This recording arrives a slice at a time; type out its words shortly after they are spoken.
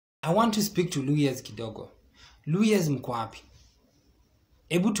I want to speak to Luhyas kidogo. Luhyas mko wapi?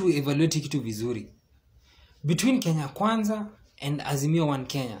 Able to evaluate kitu vizuri. Between Kenya Kwanza and Azimio One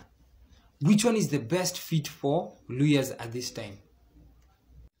Kenya, which one is the best fit for Luhyas at this time?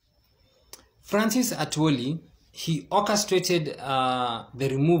 Francis Atwoli, he orchestrated the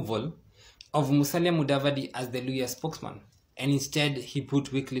removal of Musalia Mudavadi as the Luhya spokesman, and instead he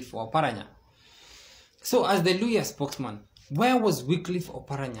put Wycliffe Oparanya. So as the Luhya spokesman, where was Wycliffe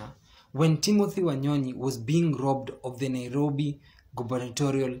Oparanya when Timothy Wanyonyi was being robbed of the Nairobi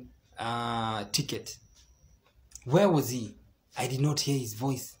gubernatorial ticket? Where was he? I did not hear his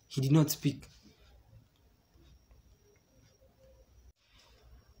voice. He did not speak.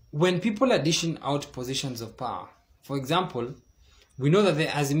 When people are dishing out positions of power, for example, we know that the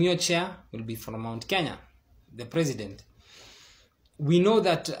Azimio chair will be from Mount Kenya, the president. We know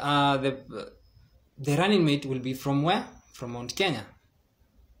that the running mate will be from where? From Mount Kenya.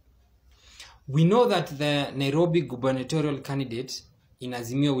 We know that the Nairobi gubernatorial candidate in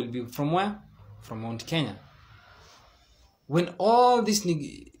Azimio will be from where? From Mount Kenya. When all these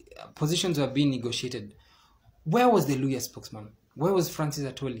positions were being negotiated, where was the Luhya spokesman? Where was Francis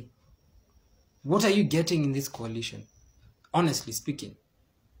Atwoli? What are you getting in this coalition? Honestly speaking,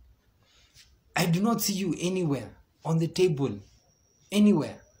 I do not see you anywhere on the table.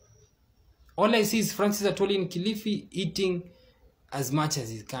 Anywhere. All I see is Francis Atwoli in Kilifi eating as much as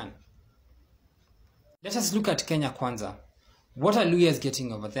he can. Let us look at Kenya Kwanza. What are Luhyas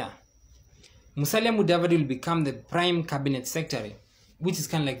getting over there? Musalia Mudavadi will become the prime cabinet secretary, which is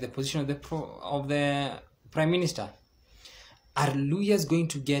kind of like the position of the prime minister. Are Luhyas going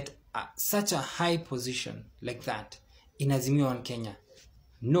to get such a high position like that in Azimio One Kenya?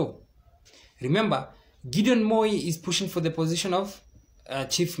 No. Remember, Gideon Moi is pushing for the position of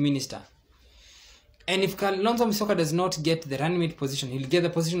chief minister. And if Kalonzo Musyoka does not get the running mate position, he'll get the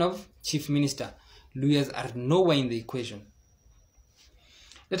position of chief minister. Luhyas are nowhere in the equation.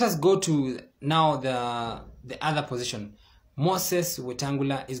 Let us go to now the other position. Moses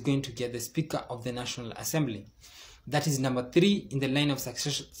Wetangula is going to get the Speaker of the National Assembly. That is number 3 in the line of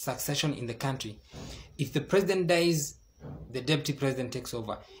succession in the country. If the president dies, the deputy president takes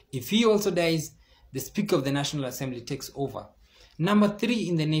over. If he also dies, the Speaker of the National Assembly takes over. Number 3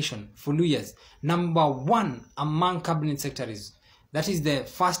 in the nation for Luhyas. Number 1 among cabinet secretaries. That is the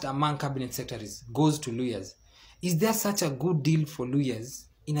first among cabinet secretaries goes to Luhyas. Is there such a good deal for Luhyas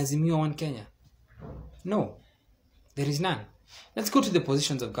in Azimio One Kenya? No, there is none. Let's go to the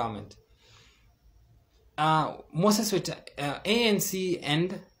positions of government. ANC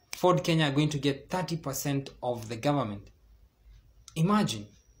and Ford Kenya are going to get 30% of the government. Imagine.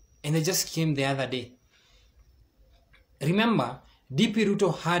 And they just came the other day. Remember, DP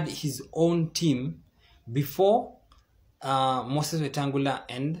Ruto had his own team before Moses Wetangula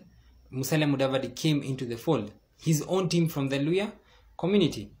and Musalia Mudavadi came into the fold. His own team from the Luhya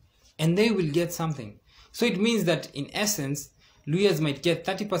community. And they will get something. So it means that in essence, Luhyas might get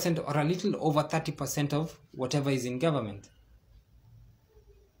 30% or a little over 30% of whatever is in government.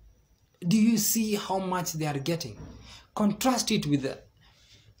 Do you see how much they are getting? Contrast it with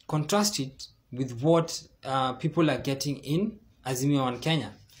what people are getting in Azimio One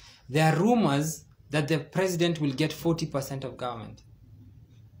Kenya. There are rumors that the president will get 40% of government.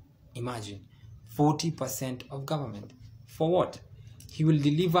 Imagine, 40% of government. For what? He will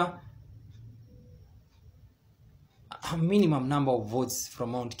deliver a minimum number of votes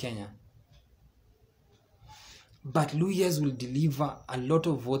from Mount Kenya. But Luhyas will deliver a lot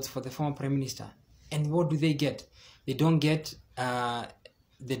of votes for the former prime minister. And what do they get? They don't get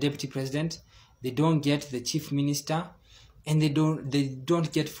the deputy president, they don't get the chief minister, and they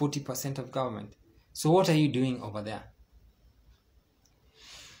don't get 40% of government. So what are you doing over there?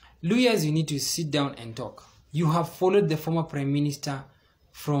 Luhyas, you need to sit down and talk. You have followed the former prime minister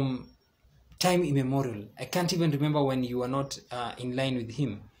from time immemorial. I can't even remember when you were not in line with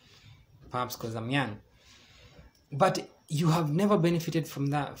him. Perhaps because I'm young. But you have never benefited from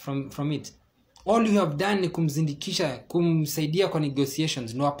that, from it. All you have done ni kumzindikisha, kumsaidia kwa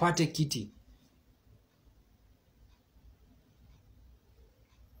negotiations, no apate kiti.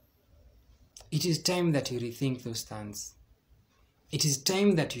 It is time that you rethink those stands. It is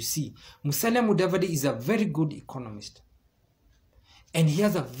time that you see. Musalia Mudavadi is a very good economist. And he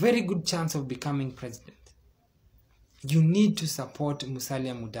has a very good chance of becoming president. You need to support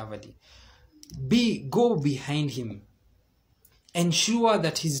Musalia Mudavadi. Go behind him. Ensure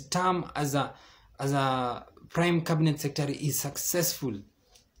that his term as a prime cabinet secretary is successful.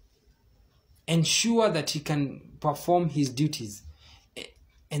 Ensure that he can perform his duties.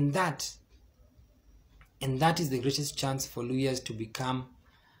 And that is the greatest chance for Luhyas to become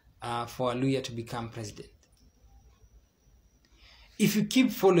for Luhya to become president. If you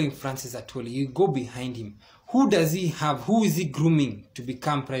keep following Francis Atwoli, you go behind him. Who does he have? Who is he grooming to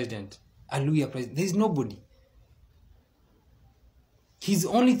become president? A Luhya president? There is nobody. He's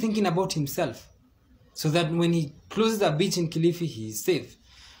only thinking about himself, so that when he closes a beach in Kilifi, he is safe.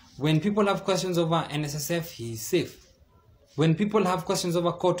 When people have questions over NSSF, he is safe. When people have questions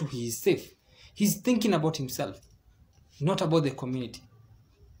over Kotu, he is safe. He's thinking about himself, not about the community.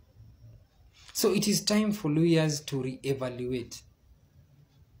 So it is time for Luhyas to re-evaluate.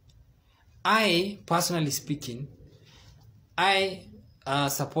 I, personally speaking, I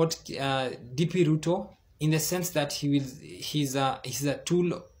support DP Ruto in the sense that he's a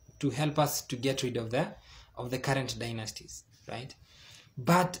tool to help us to get rid of the current dynasties, right?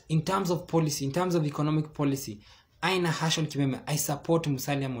 But in terms of policy, in terms of economic policy, I support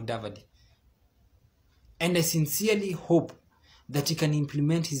Musalia Mudavadi. And I sincerely hope that he can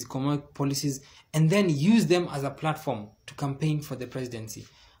implement his economic policies and then use them as a platform to campaign for the presidency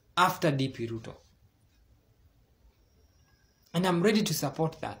after DP Ruto. And I'm ready to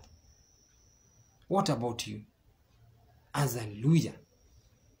support that. What about you? As a Luhya,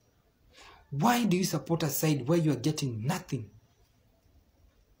 why do you support a side where you are getting nothing?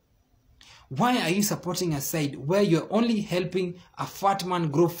 Why are you supporting a side where you're only helping a fat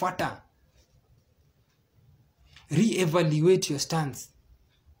man grow fatter? Re-evaluate your stance.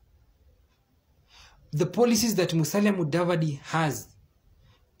 The policies that Musalia Mudavadi has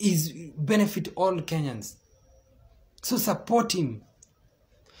benefit all Kenyans. So support him.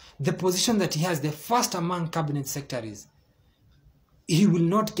 The position that he has, the first among cabinet secretaries, he will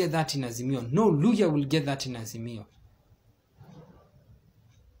not get that in Azimio. No Luhya will get that in Azimio.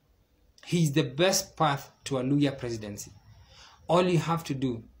 He is the best path to a Luhya presidency. All you have to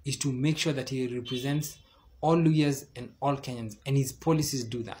do is to make sure that he represents all Luhyas and all Kenyans, and his policies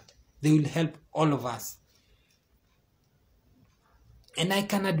do that. They will help all of us. And I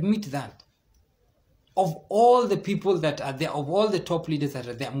can admit that of all the people that are there, of all the top leaders that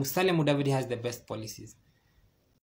are there, Musalia Mudavadi has the best policies.